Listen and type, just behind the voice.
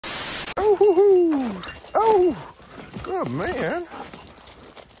Good man.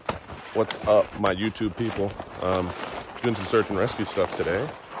 What's up, my YouTube people? Doing some search and rescue stuff today.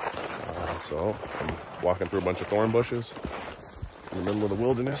 So I'm walking through a bunch of thorn bushes in the middle of the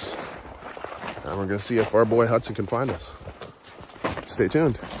wilderness. And we're gonna see if our boy Hudson can find us. Stay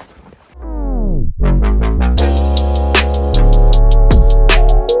tuned.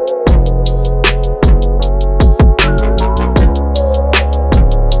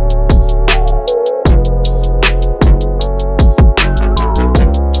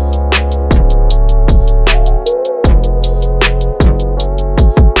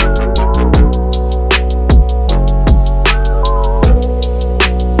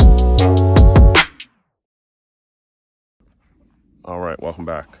 All right, welcome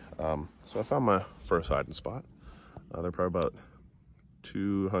back. So I found my first hiding spot. They're probably about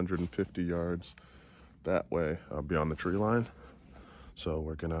 250 yards that way beyond the tree line. So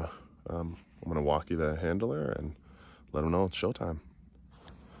we're gonna, I'm gonna walk you the handler and let them know it's showtime.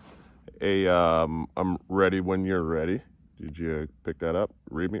 Hey, I'm ready when you're ready. Did you pick that up?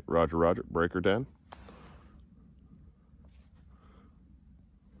 Read me, Roger, Roger, breaker 10.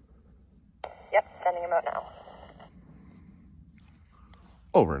 Yep, sending him out now.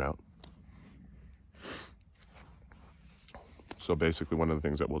 Over and out. So basically one of the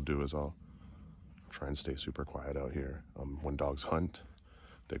things that we'll do is I'll try and stay super quiet out here. When dogs hunt,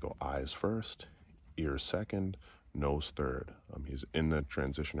 they go eyes first, ears second, nose third. He's in the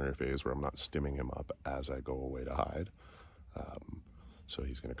transitionary phase where I'm not stimming him up as I go away to hide. So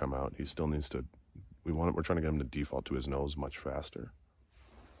he's gonna come out. He still needs to, we're trying to get him to default to his nose much faster.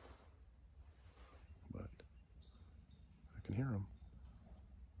 But I can hear him.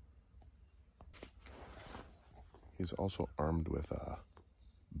 He's also armed with a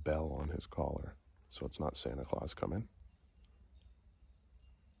bell on his collar, so it's not Santa Claus coming.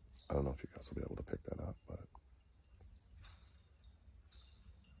 I don't know if you guys will be able to pick that up, but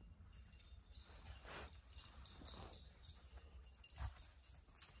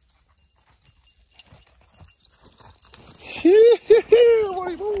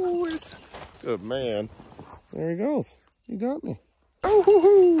what boys? Good man. There he goes. You got me. Oh, hoo,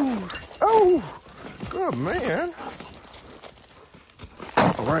 hoo. Oh. Good man.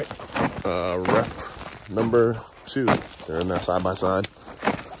 All right, rep number 2. They're in there side by side.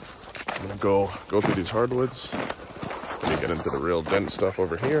 I'm gonna go through these hardwoods. Let me get into the real dense stuff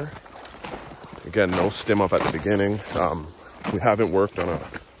over here. Again, no stim up at the beginning. We haven't worked on a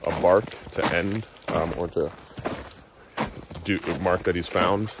bark to end or to mark that he's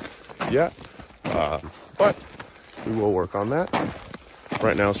found yet, but we will work on that.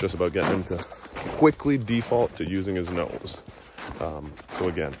 Right now, it's just about getting him to quickly default to using his nose. So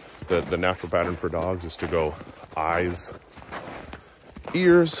again, the natural pattern for dogs is to go eyes,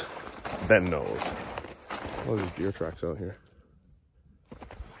 ears, then nose. All these deer tracks out here.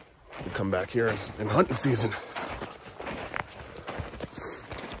 We come back here in hunting season.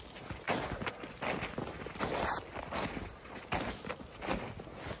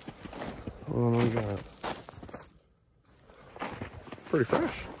 Oh my God. Pretty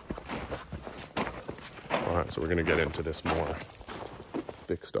fresh. All right, so we're gonna get into this more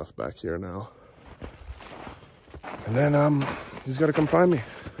thick stuff back here now. And then he's gotta come find me.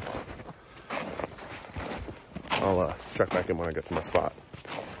 I'll check back in when I get to my spot.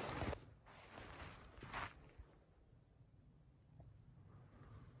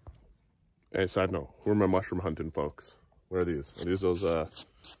 Hey, side note, who are my mushroom hunting folks? What are these? Are these those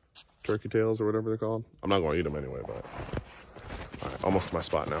turkey tails or whatever they're called? I'm not gonna eat them anyway, but all right, almost to my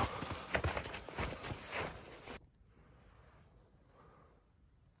spot now.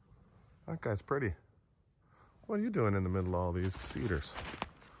 That guy's pretty. What are you doing in the middle of all these cedars?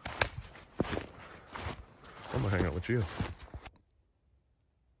 I'm gonna hang out with you.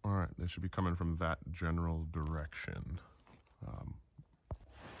 All right, they should be coming from that general direction.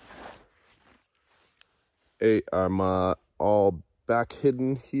 Hey, I'm all back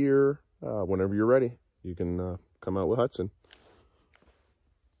hidden here. Whenever you're ready, you can come out with Hudson.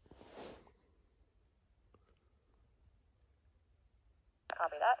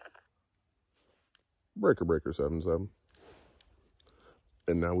 Copy that. Breaker 77.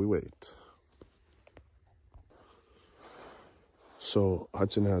 And now we wait. So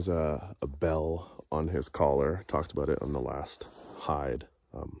Hudson has a bell on his collar. Talked about it on the last hide.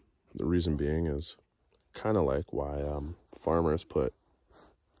 The reason being is kind of like why farmers put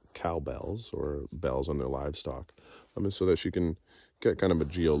cowbells or bells on their livestock. So that she can get kind of a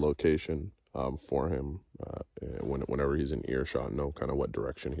geolocation for him whenever he's in earshot, know kind of what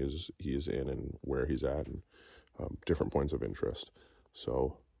direction he's in and where he's at, and different points of interest.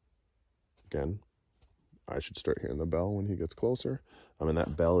 So again, I should start hearing the bell when he gets closer. And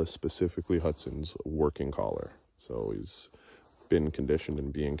that bell is specifically Hudson's working collar. So he's been conditioned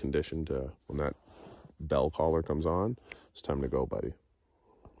and being conditioned to, when that bell collar comes on, it's time to go, buddy.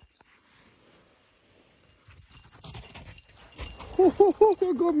 Oh,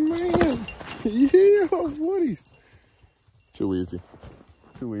 good man. Yeah, Woodies. Too easy.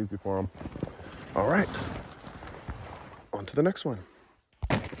 Too easy for him. All right. On to the next one.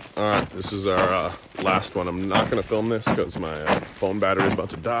 All right, this is our last one. I'm not going to film this because my phone battery is about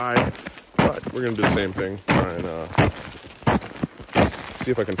to die, but we're going to do the same thing. Try and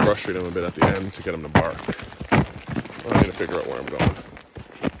see if I can frustrate him a bit at the end to get him to bark. I need to figure out where I'm going.